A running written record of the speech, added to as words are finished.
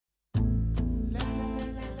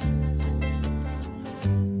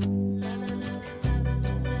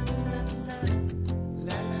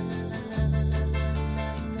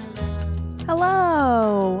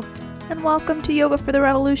and welcome to Yoga for the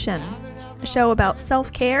Revolution, a show about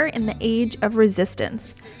self-care in the age of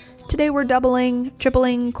resistance. Today we're doubling,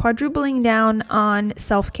 tripling, quadrupling down on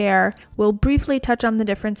self-care. We'll briefly touch on the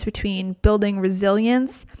difference between building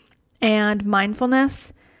resilience and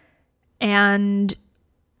mindfulness and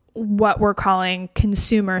what we're calling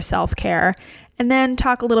consumer self-care, and then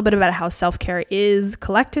talk a little bit about how self-care is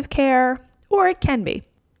collective care, or it can be.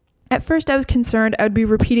 At first, I was concerned I would be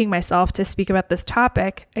repeating myself to speak about this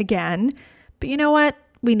topic again, but you know what?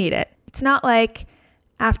 We need it. It's not like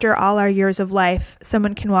after all our years of life,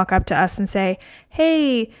 someone can walk up to us and say,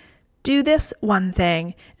 hey, do this one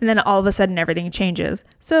thing, and then all of a sudden everything changes.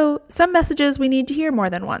 So some messages we need to hear more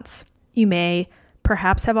than once. You may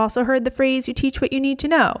perhaps have also heard the phrase, you teach what you need to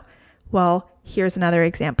know. Well, here's another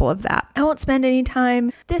example of that. I won't spend any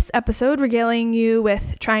time this episode regaling you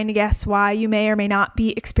with trying to guess why you may or may not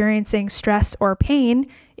be experiencing stress or pain.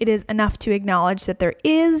 It is enough to acknowledge that there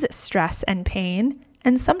is stress and pain,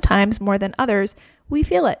 and sometimes more than others, we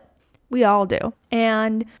feel it. We all do.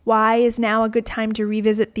 And why is now a good time to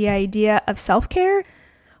revisit the idea of self-care?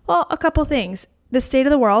 Well, a couple things. The state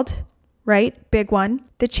of the world, right? Big one.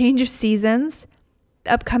 The change of seasons,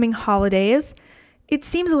 the upcoming holidays. It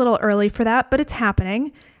seems a little early for that, but it's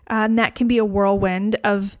happening. And that can be a whirlwind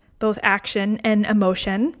of both action and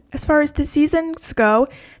emotion. As far as the seasons go,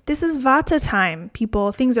 this is Vata time.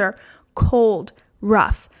 People, things are cold,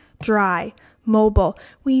 rough, dry, mobile.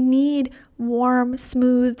 We need warm,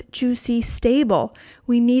 smooth, juicy, stable.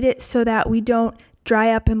 We need it so that we don't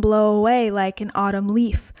dry up and blow away like an autumn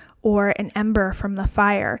leaf or an ember from the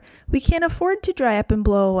fire. We can't afford to dry up and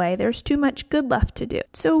blow away. There's too much good left to do.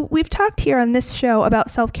 So we've talked here on this show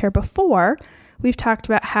about self-care before. We've talked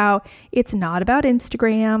about how it's not about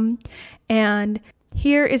Instagram. And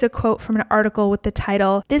here is a quote from an article with the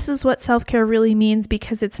title, "This is what self-care really means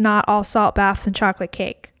because it's not all salt baths and chocolate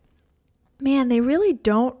cake." Man, they really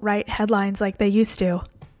don't write headlines like they used to.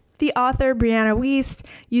 The author, Brianna Wiest,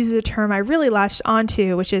 uses a term I really latched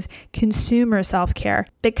onto, which is consumer self-care,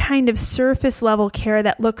 the kind of surface level care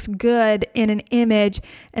that looks good in an image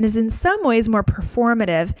and is in some ways more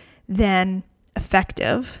performative than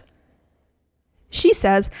effective. She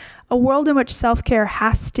says, a world in which self-care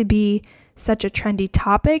has to be such a trendy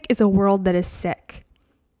topic is a world that is sick.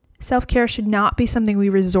 Self-care should not be something we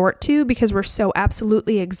resort to because we're so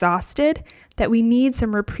absolutely exhausted that we need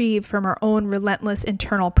some reprieve from our own relentless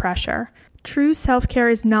internal pressure. True self-care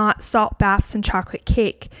is not salt baths and chocolate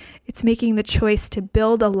cake. It's making the choice to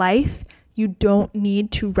build a life you don't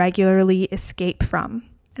need to regularly escape from.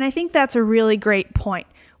 And I think that's a really great point.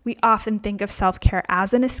 We often think of self-care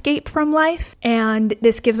as an escape from life, and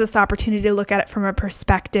this gives us the opportunity to look at it from a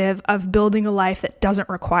perspective of building a life that doesn't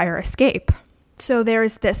require escape. So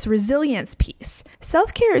there's this resilience piece.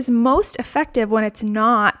 Self-care is most effective when it's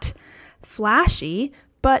not flashy,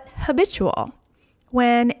 but habitual.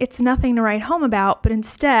 When it's nothing to write home about, but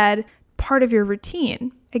instead part of your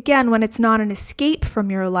routine. Again, when it's not an escape from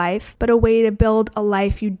your life, but a way to build a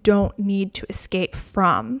life you don't need to escape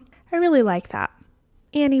from. I really like that.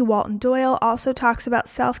 Annie Walton Doyle also talks about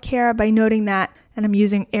self-care by noting that, and I'm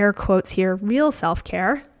using air quotes here, real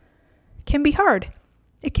self-care can be hard.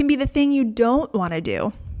 It can be the thing you don't want to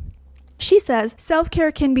do. She says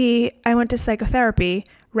self-care can be, I went to psychotherapy,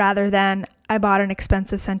 rather than I bought an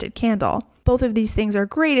expensive scented candle. Both of these things are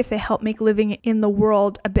great if they help make living in the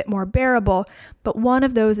world a bit more bearable, but one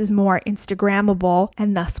of those is more Instagrammable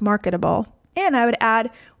and thus marketable. And I would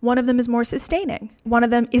add, one of them is more sustaining. One of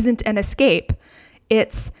them isn't an escape.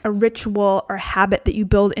 It's a ritual or habit that you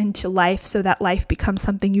build into life so that life becomes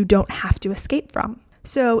something you don't have to escape from.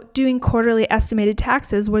 So doing quarterly estimated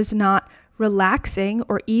taxes was not relaxing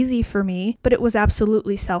or easy for me, but it was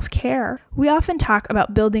absolutely self-care. We often talk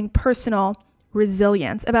about building personal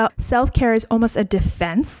resilience, about self-care as almost a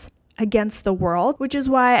defense against the world, which is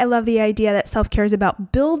why I love the idea that self-care is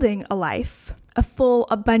about building a life, a full,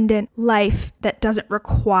 abundant life that doesn't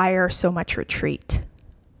require so much retreat.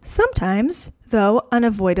 Sometimes, though,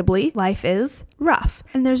 unavoidably, life is rough,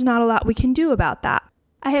 and there's not a lot we can do about that.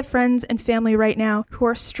 I have friends and family right now who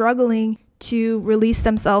are struggling to release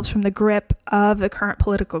themselves from the grip of the current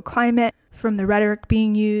political climate, from the rhetoric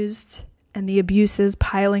being used and the abuses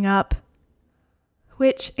piling up,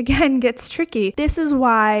 which again gets tricky. This is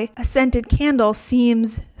why a scented candle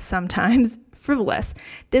seems sometimes frivolous.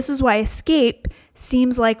 This is why escape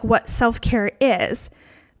seems like what self-care is.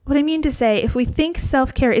 What I mean to say, if we think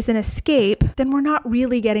self-care is an escape, then we're not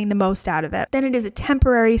really getting the most out of it. Then it is a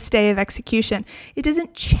temporary stay of execution. It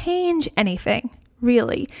doesn't change anything.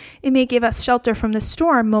 Really. It may give us shelter from the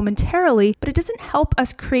storm momentarily, but it doesn't help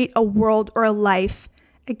us create a world or a life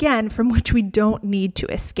again, from which we don't need to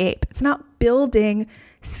escape. It's not building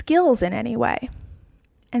skills in any way.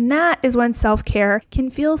 And that is when self-care can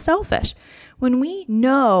feel selfish. When we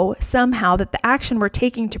know somehow that the action we're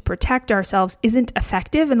taking to protect ourselves isn't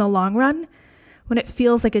effective in the long run, when it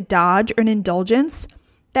feels like a dodge or an indulgence,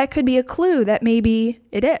 that could be a clue that maybe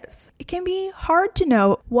it is. It can be hard to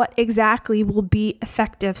know what exactly will be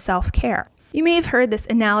effective self-care. You may have heard this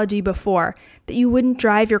analogy before, that you wouldn't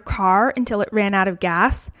drive your car until it ran out of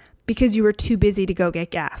gas because you were too busy to go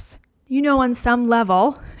get gas. You know on some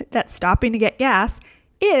level that stopping to get gas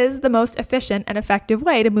is the most efficient and effective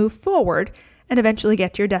way to move forward and eventually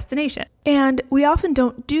get to your destination. And we often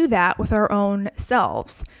don't do that with our own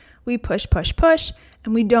selves. We push,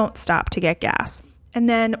 and we don't stop to get gas. And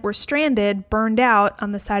then we're stranded, burned out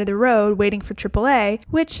on the side of the road waiting for AAA,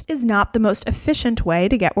 which is not the most efficient way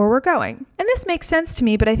to get where we're going. And this makes sense to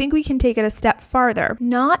me, but I think we can take it a step farther.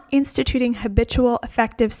 Not instituting habitual,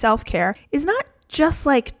 effective self-care is not just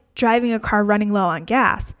like driving a car running low on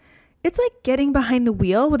gas. It's like getting behind the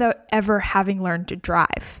wheel without ever having learned to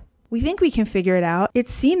drive. We think we can figure it out. It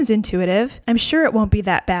seems intuitive. I'm sure it won't be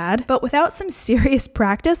that bad, but without some serious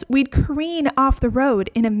practice, we'd careen off the road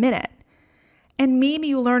in a minute. And maybe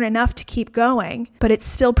you learn enough to keep going, but it's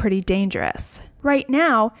still pretty dangerous. Right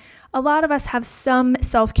now, a lot of us have some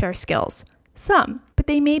self-care skills. Some, but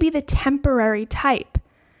they may be the temporary type.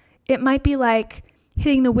 It might be like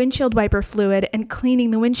hitting the windshield wiper fluid and cleaning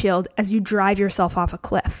the windshield as you drive yourself off a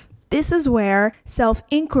cliff. This is where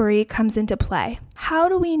self-inquiry comes into play. How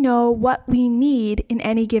do we know what we need in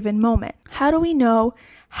any given moment? How do we know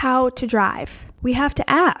how to drive? We have to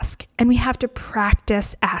ask, and we have to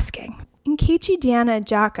practice asking. Nkechi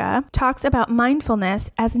Diana-Jaka talks about mindfulness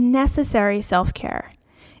as necessary self-care.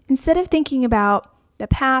 Instead of thinking about the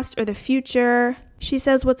past or the future, she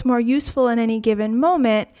says what's more useful in any given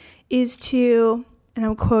moment is to, and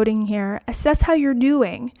I'm quoting here, assess how you're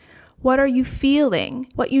doing. What are you feeling?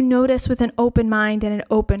 What you notice with an open mind and an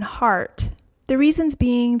open heart. The reasons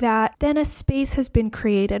being that then a space has been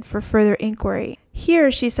created for further inquiry.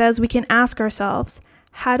 Here, she says, we can ask ourselves,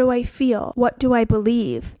 how do I feel? What do I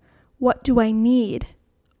believe? What do I need?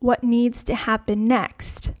 What needs to happen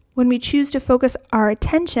next? When we choose to focus our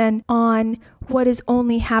attention on what is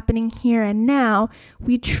only happening here and now,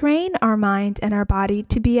 we train our mind and our body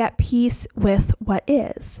to be at peace with what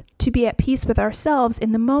is, to be at peace with ourselves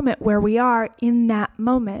in the moment where we are in that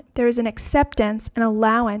moment. There is an acceptance, an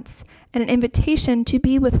allowance, and an invitation to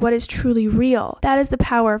be with what is truly real. That is the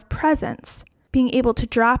power of presence, being able to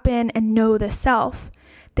drop in and know the self.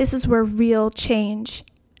 This is where real change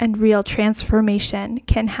and real transformation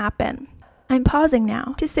can happen. I'm pausing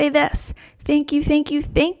now to say this. Thank you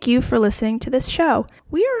for listening to this show.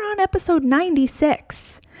 We are on episode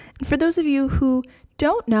 96. And for those of you who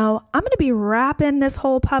don't know, I'm going to be wrapping this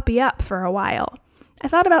whole puppy up for a while. I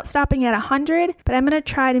thought about stopping at 100, but I'm going to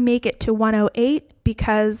try to make it to 108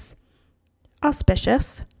 because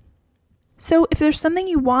auspicious. So if there's something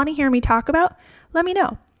you want to hear me talk about, let me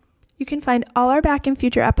know. You can find all our back and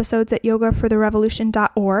future episodes at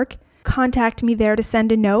yogafortherevolution.org. Contact me there to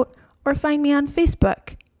send a note, or find me on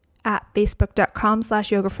Facebook at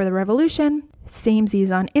facebook.com/yogafortherevolution, samesies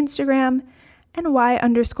on Instagram, and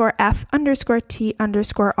y_f_t_r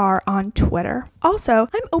on Twitter. Also,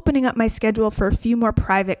 I'm opening up my schedule for a few more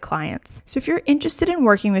private clients. So if you're interested in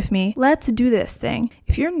working with me, let's do this thing.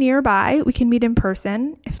 If you're nearby, we can meet in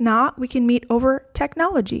person. If not, we can meet over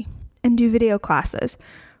technology and do video classes.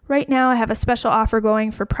 Right now, I have a special offer going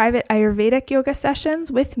for private Ayurvedic yoga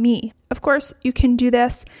sessions with me. Of course, you can do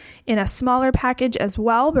this in a smaller package as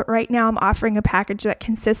well, but right now I'm offering a package that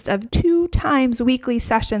consists of 2 times weekly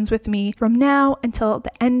sessions with me from now until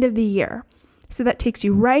the end of the year. So that takes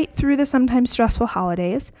you right through the sometimes stressful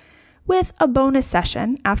holidays with a bonus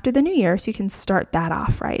session after the new year, so you can start that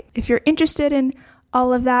off right. If you're interested in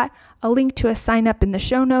all of that, I'll link to a sign up in the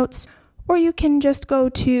show notes, or you can just go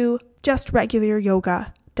to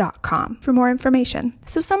justregularyoga.com for more information.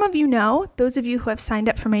 So some of you know, those of you who have signed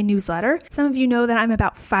up for my newsletter, some of you know that I'm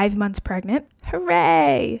about 5 months pregnant.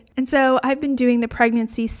 Hooray! And so I've been doing the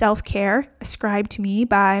pregnancy self-care ascribed to me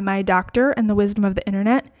by my doctor and the wisdom of the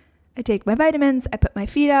internet. I take my vitamins, I put my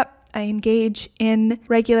feet up, I engage in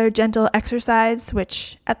regular gentle exercise,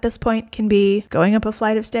 which at this point can be going up a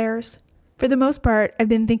flight of stairs. For the most part, I've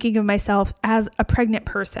been thinking of myself as a pregnant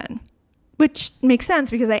person, which makes sense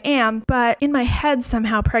because I am, but in my head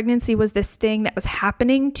somehow pregnancy was this thing that was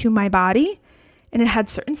happening to my body, and it had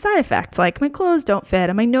certain side effects like my clothes don't fit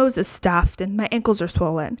and my nose is stuffed and my ankles are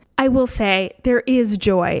swollen. I will say there is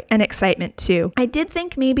joy and excitement too. I did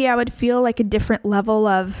think maybe I would feel like a different level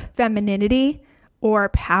of femininity or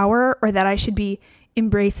power, or that I should be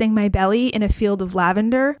embracing my belly in a field of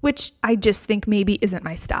lavender, which I just think maybe isn't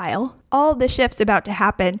my style. All the shifts about to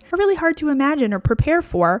happen are really hard to imagine or prepare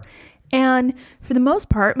for, and for the most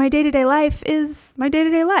part, my day-to-day life is my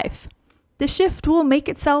day-to-day life. The shift will make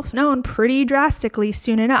itself known pretty drastically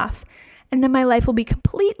soon enough, and then my life will be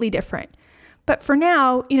completely different. But for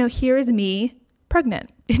now, here is me,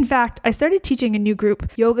 pregnant. In fact, I started teaching a new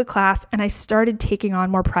group yoga class, and I started taking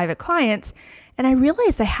on more private clients, and I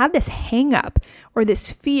realized I had this hang up or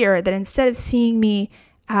this fear that instead of seeing me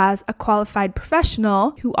as a qualified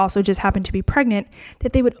professional who also just happened to be pregnant,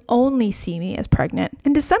 that they would only see me as pregnant.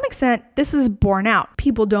 And to some extent, this is borne out.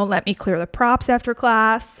 People don't let me clear the props after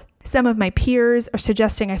class. Some of my peers are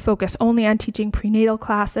suggesting I focus only on teaching prenatal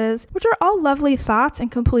classes, which are all lovely thoughts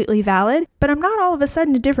and completely valid, but I'm not all of a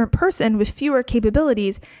sudden a different person with fewer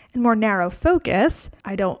capabilities and more narrow focus,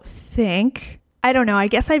 I don't think. I don't know, I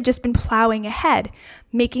guess I've just been plowing ahead,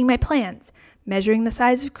 making my plans, measuring the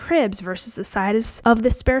size of cribs versus the size of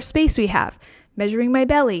the spare space we have, measuring my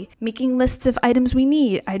belly, making lists of items we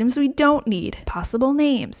need, items we don't need, possible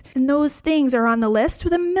names. And those things are on the list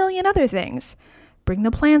with a million other things. Bring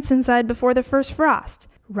the plants inside before the first frost,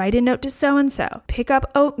 write a note to so-and-so, pick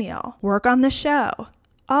up oatmeal, work on the show,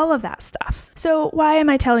 all of that stuff. So why am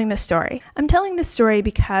I telling this story? I'm telling this story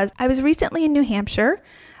because I was recently in New Hampshire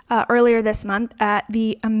earlier this month at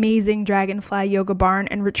the amazing Dragonfly Yoga Barn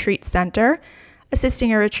and Retreat Center,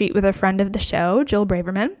 assisting a retreat with a friend of the show, Jill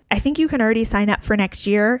Braverman. I think you can already sign up for next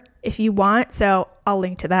year if you want, so I'll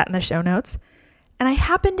link to that in the show notes. And I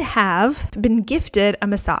happen to have been gifted a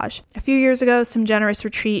massage. A few years ago, some generous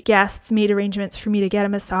retreat guests made arrangements for me to get a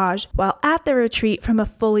massage while at the retreat from a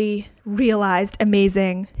fully realized,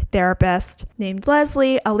 amazing therapist named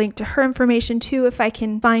Leslie. I'll link to her information too if I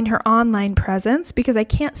can find her online presence, because I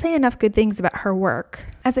can't say enough good things about her work.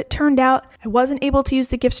 As it turned out, I wasn't able to use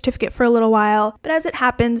the gift certificate for a little while, but as it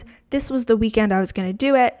happened, this was the weekend I was going to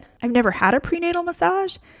do it. I've never had a prenatal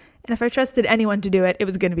massage, and if I trusted anyone to do it, it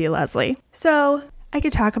was going to be Leslie. So I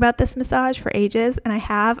could talk about this massage for ages, and I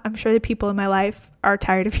have. I'm sure the people in my life are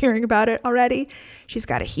tired of hearing about it already. She's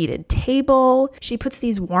got a heated table. She puts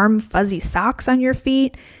these warm, fuzzy socks on your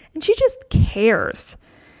feet, and she just cares.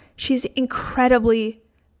 She's incredibly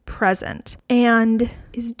present and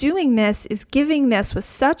is giving this with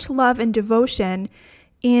such love and devotion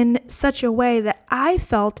in such a way that I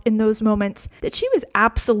felt in those moments that she was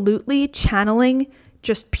absolutely channeling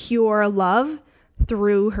just pure love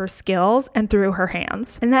through her skills and through her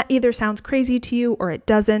hands. And that either sounds crazy to you or it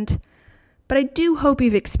doesn't. But I do hope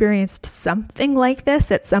you've experienced something like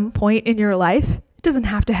this at some point in your life. It doesn't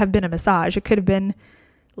have to have been a massage. It could have been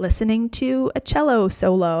listening to a cello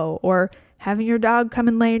solo or having your dog come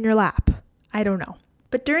and lay in your lap. I don't know.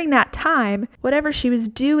 But during that time, whatever she was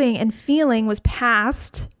doing and feeling was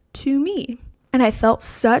passed to me. And I felt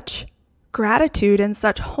such gratitude and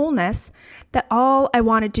such wholeness that all I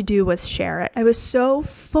wanted to do was share it. I was so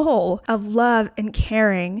full of love and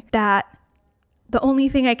caring that the only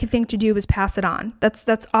thing I could think to do was pass it on.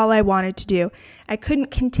 That's all I wanted to do. I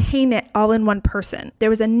couldn't contain it all in one person. There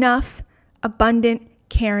was enough abundant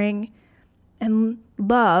caring and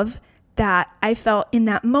love that I felt in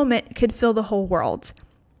that moment could fill the whole world.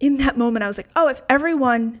 In that moment, I was like, oh, if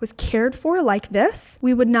everyone was cared for like this,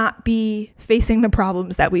 we would not be facing the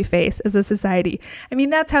problems that we face as a society. I mean,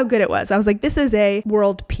 that's how good it was. I was like, this is a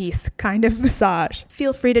world peace kind of massage.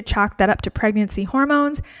 Feel free to chalk that up to pregnancy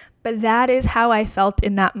hormones, but that is how I felt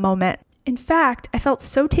in that moment. In fact, I felt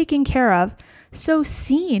so taken care of, so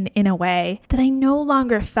seen in a way that I no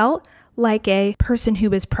longer felt like a person who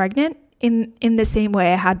was pregnant in the same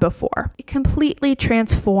way I had before. It completely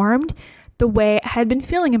transformed the way I had been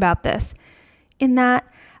feeling about this, in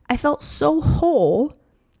that I felt so whole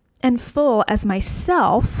and full as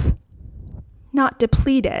myself, not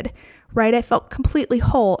depleted, right? I felt completely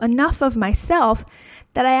whole, enough of myself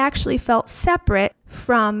that I actually felt separate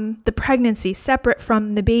from the pregnancy, separate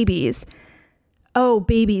from the babies. Oh,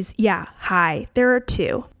 babies, yeah, hi. There are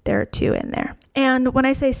two in there. And when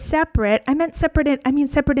I say separate, I mean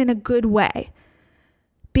separate in a good way,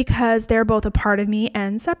 because they're both a part of me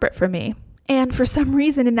and separate from me. And for some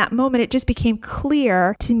reason in that moment, it just became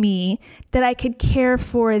clear to me that I could care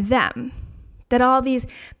for them, that all these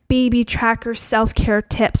baby tracker self-care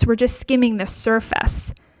tips were just skimming the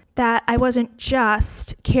surface, that I wasn't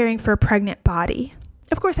just caring for a pregnant body.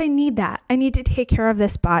 Of course, I need that. I need to take care of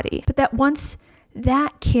this body. But that once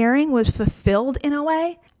that caring was fulfilled in a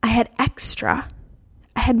way, I had extra.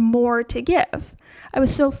 I had more to give. I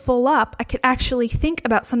was so full up, I could actually think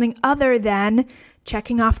about something other than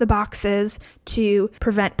checking off the boxes to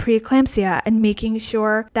prevent preeclampsia and making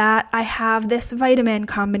sure that I have this vitamin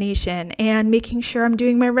combination and making sure I'm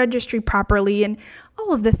doing my registry properly and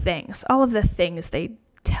all of the things they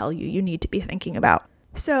tell you need to be thinking about.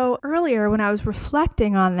 So earlier when I was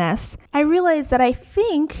reflecting on this, I realized that I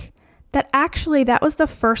think that actually that was the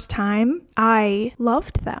first time I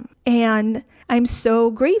loved them. And I'm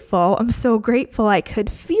so grateful I could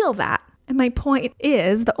feel that. And my point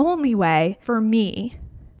is, the only way for me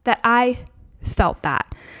that I felt that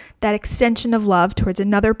extension of love towards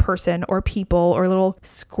another person or people or little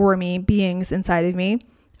squirmy beings inside of me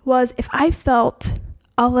was if I felt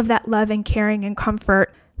all of that love and caring and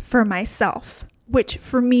comfort for myself, which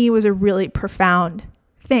for me was a really profound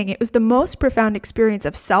thing. It was the most profound experience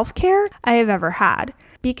of self-care I have ever had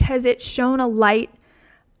because it shone a light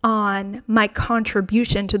on my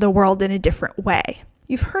contribution to the world in a different way.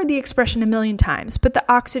 You've heard the expression a million times, put the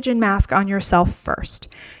oxygen mask on yourself first.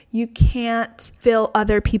 You can't fill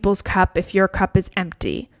other people's cup if your cup is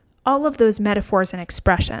empty. All of those metaphors and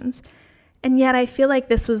expressions. And yet I feel like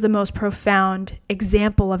this was the most profound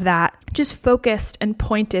example of that, just focused and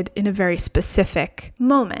pointed in a very specific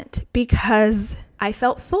moment because I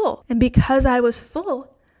felt full. And because I was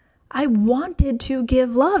full, I wanted to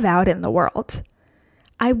give love out in the world.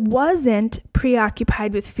 I wasn't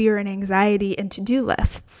preoccupied with fear and anxiety and to-do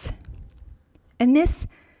lists. And this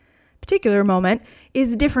particular moment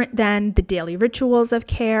is different than the daily rituals of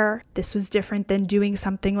care. This was different than doing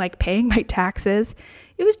something like paying my taxes.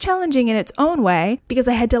 It was challenging in its own way because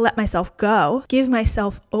I had to let myself go, give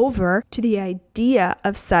myself over to the idea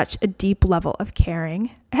of such a deep level of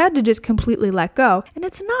caring. I had to just completely let go. And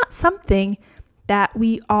it's not something that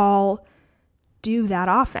we all do that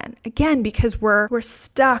often. Again, because we're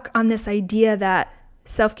stuck on this idea that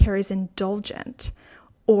self-care is indulgent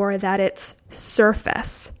or that it's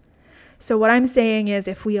surface. So what I'm saying is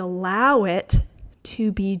if we allow it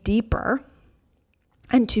to be deeper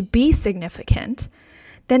and to be significant,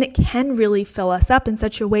 then it can really fill us up in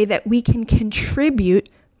such a way that we can contribute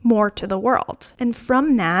more to the world. And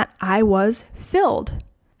from that, I was filled.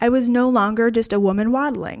 I was no longer just a woman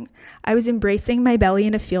waddling. I was embracing my belly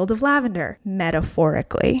in a field of lavender,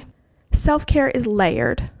 metaphorically. Self-care is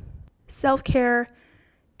layered. Self-care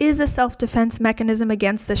is a self-defense mechanism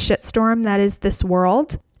against the shitstorm that is this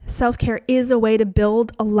world. Self-care is a way to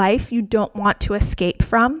build a life you don't want to escape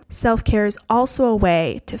from. Self-care is also a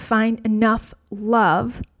way to find enough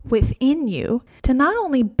love within you to not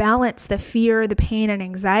only balance the fear, the pain, and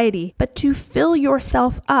anxiety, but to fill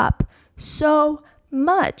yourself up so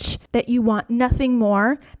much that you want nothing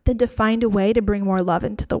more than to find a way to bring more love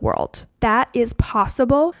into the world. That is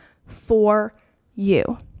possible for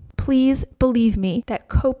you. Please believe me that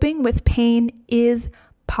coping with pain is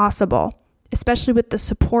possible, especially with the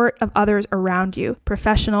support of others around you,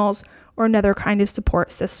 professionals, or another kind of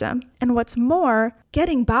support system. And what's more,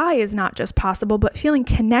 getting by is not just possible, but feeling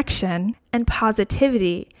connection and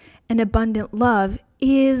positivity and abundant love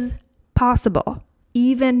is possible.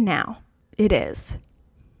 Even now, it is.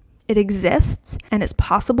 It exists and it's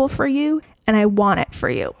possible for you, and I want it for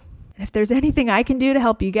you. And if there's anything I can do to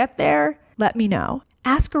help you get there, let me know.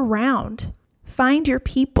 Ask around. Find your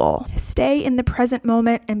people. Stay in the present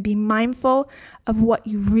moment and be mindful of what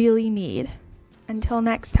you really need. Until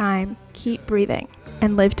next time, keep breathing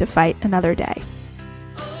and live to fight another day.